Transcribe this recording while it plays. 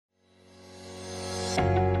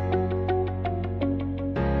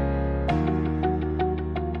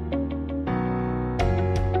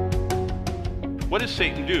does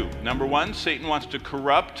Satan do? Number one, Satan wants to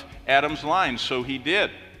corrupt Adam's line, so he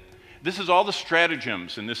did. This is all the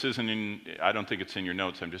stratagems, and this isn't in, I don't think it's in your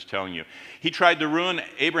notes, I'm just telling you. He tried to ruin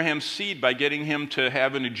Abraham's seed by getting him to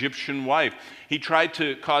have an Egyptian wife. He tried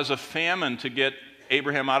to cause a famine to get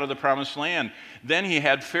Abraham out of the promised land. Then he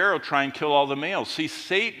had Pharaoh try and kill all the males. See,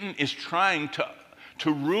 Satan is trying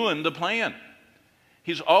to ruin the plan.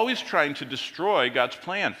 He's always trying to destroy God's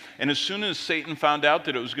plan. And as soon as Satan found out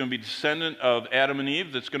that it was going to be a descendant of Adam and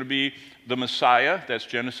Eve that's going to be the Messiah, that's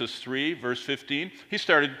Genesis 3, verse 15, he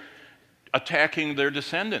started attacking their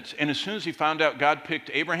descendants. And as soon as he found out God picked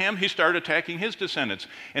Abraham, he started attacking his descendants.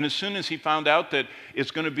 And as soon as he found out that it's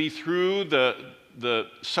going to be through the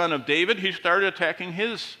son of David, he started attacking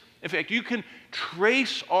his. In fact, you can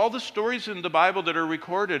trace all the stories in the Bible that are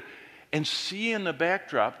recorded and see in the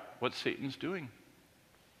backdrop what Satan's doing.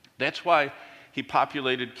 That's why he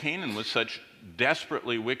populated Canaan with such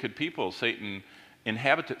desperately wicked people. Satan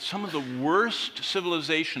inhabited. Some of the worst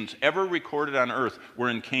civilizations ever recorded on earth were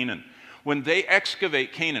in Canaan. When they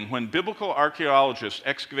excavate Canaan, when biblical archaeologists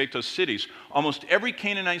excavate those cities, almost every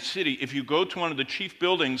Canaanite city, if you go to one of the chief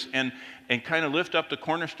buildings and kind of lift up the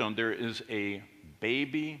cornerstone, there is a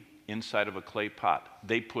baby inside of a clay pot.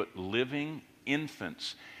 They put living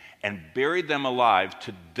infants and buried them alive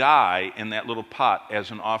to die in that little pot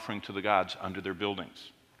as an offering to the gods under their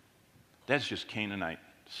buildings. That's just Canaanite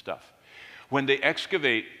stuff. When they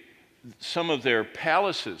excavate some of their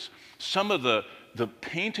palaces, some of the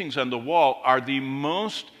paintings on the wall are the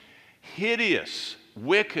most hideous,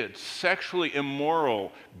 wicked, sexually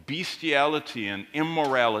immoral bestiality and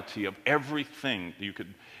immorality of everything you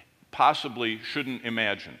could possibly shouldn't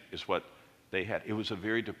imagine is what they had. It was a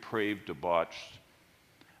very depraved, debauched,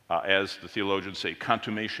 as the theologians say,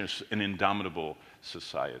 contumacious and indomitable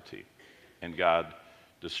society. And God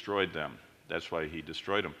destroyed them. That's why he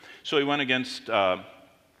destroyed them. So he went against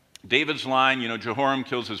David's line. You know, Jehoram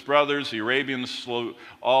kills his brothers. The Arabians slew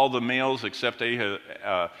all the males except Ahaziah,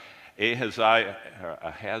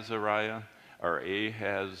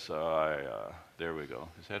 there we go.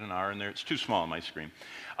 Is that an R in there? It's too small on my screen.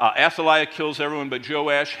 Athaliah kills everyone but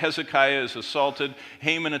Joash. Hezekiah is assaulted.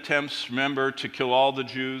 Haman attempts, remember, to kill all the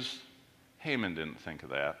Jews. Haman didn't think of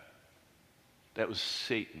that. That was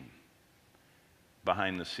Satan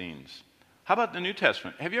behind the scenes. How about the New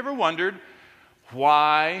Testament? Have you ever wondered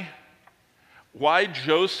why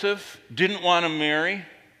Joseph didn't want to marry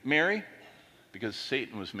Mary? Because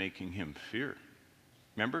Satan was making him fear.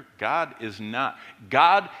 Remember, God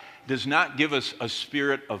does not give us a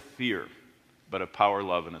spirit of fear, but of power,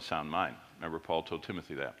 love, and a sound mind. Remember, Paul told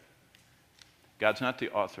Timothy that. God's not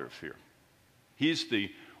the author of fear. He's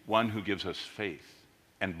the one who gives us faith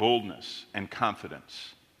and boldness and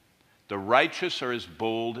confidence. The righteous are as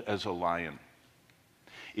bold as a lion.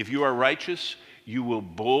 If you are righteous, you will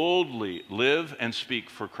boldly live and speak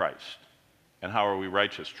for Christ. And how are we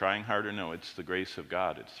righteous? Trying harder? No, it's the grace of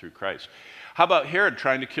God. It's through Christ. How about Herod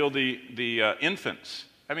trying to kill the infants?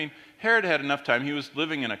 I mean, Herod had enough time. He was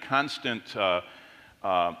living in a constant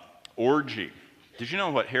orgy. Did you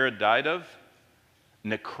know what Herod died of?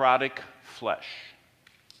 Necrotic flesh.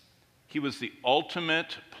 He was the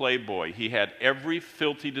ultimate playboy. He had every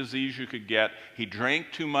filthy disease you could get. He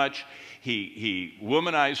drank too much. He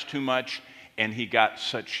womanized too much. And he got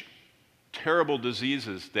such terrible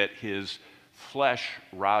diseases that his flesh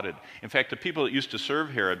rotted. In fact, the people that used to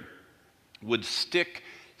serve Herod would stick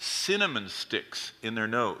cinnamon sticks in their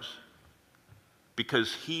nose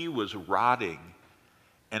because he was rotting.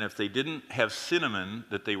 And if they didn't have cinnamon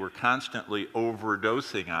that they were constantly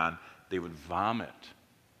overdosing on, they would vomit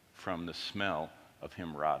from the smell of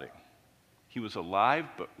him rotting. He was alive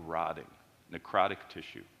but rotting, necrotic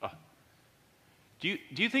tissue. Oh. Do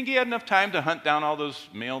you think he had enough time to hunt down all those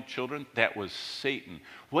male children? That was Satan.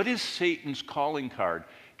 What is Satan's calling card?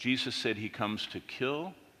 Jesus said he comes to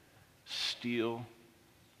kill, steal,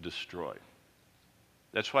 destroy.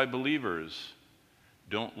 That's why believers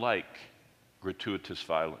don't like gratuitous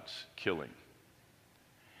violence, killing.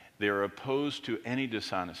 They are opposed to any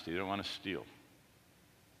dishonesty. They don't want to steal.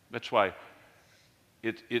 That's why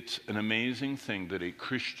it's an amazing thing that a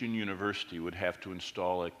Christian university would have to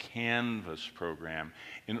install a Canvas program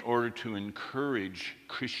in order to encourage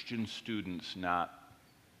Christian students not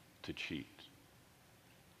to cheat.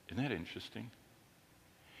 Isn't that interesting?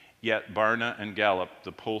 Yet Barna and Gallup,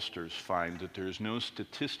 the pollsters, find that there is no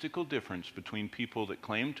statistical difference between people that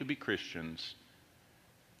claim to be Christians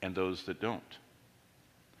and those that don't.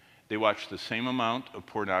 They watch the same amount of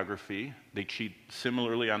pornography. They cheat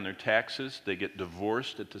similarly on their taxes. They get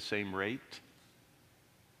divorced at the same rate.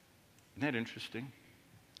 Isn't that interesting?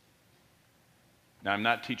 Now, I'm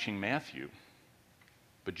not teaching Matthew.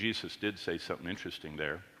 But Jesus did say something interesting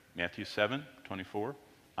there. Matthew 7:24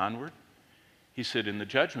 onward. He said, in the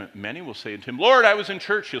judgment, many will say unto him, Lord, I was in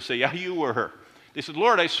church. He'll say, yeah, you were. They said,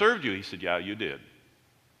 Lord, I served you. He said, yeah, you did.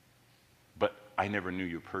 But I never knew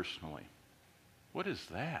you personally. What is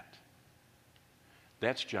that?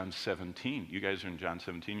 That's John 17. You guys are in John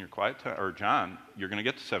 17. You're quiet time. Or John, you're going to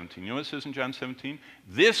get to 17. You know what it says in John 17?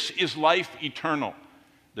 This is life eternal,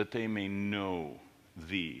 that they may know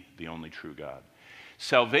thee, the only true God.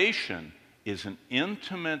 Salvation is an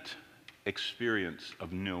intimate experience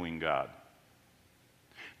of knowing God.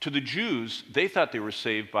 To the Jews, they thought they were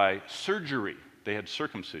saved by surgery. They had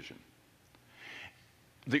circumcision.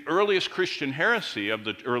 The earliest Christian heresy of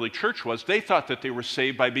the early church was they thought that they were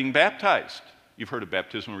saved by being baptized. You've heard of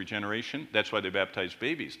baptismal regeneration. That's why they baptize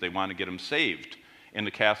babies. They want to get them saved in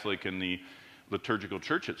the Catholic and the liturgical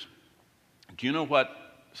churches. Do you know what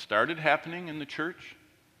started happening in the church?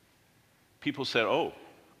 People said, oh,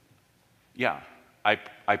 yeah, I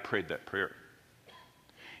prayed that prayer.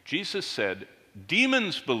 Jesus said,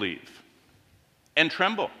 demons believe and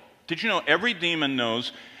tremble. Did you know every demon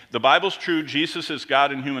knows the Bible's true, Jesus is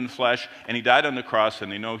God in human flesh, and he died on the cross,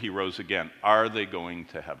 and they know he rose again. Are they going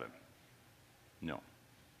to heaven? No.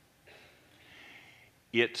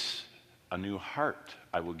 It's a new heart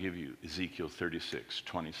I will give you, Ezekiel 36,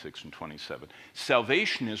 26 and 27.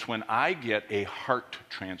 Salvation is when I get a heart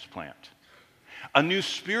transplant. A new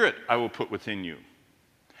spirit I will put within you.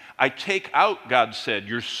 I take out, God said,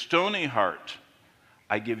 your stony heart.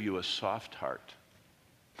 I give you a soft heart.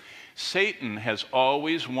 Satan has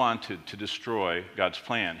always wanted to destroy God's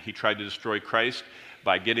plan. He tried to destroy Christ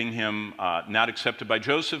by getting him not accepted by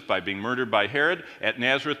Joseph, by being murdered by Herod, at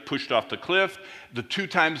Nazareth, pushed off the cliff. The 2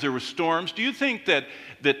 times there were storms. Do you think that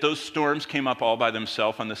those storms came up all by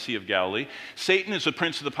themselves on the Sea of Galilee? Satan is the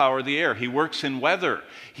prince of the power of the air. He works in weather.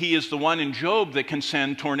 He is the one in Job that can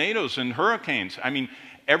send tornadoes and hurricanes. I mean,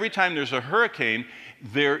 every time there's a hurricane,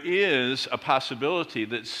 there is a possibility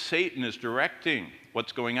that Satan is directing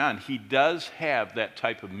what's going on. He does have that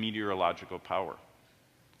type of meteorological power.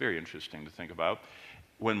 Very interesting to think about.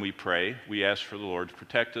 When we pray, we ask for the Lord to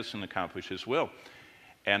protect us and accomplish his will.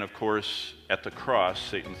 And of course, at the cross,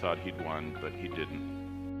 Satan thought he'd won, but he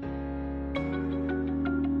didn't.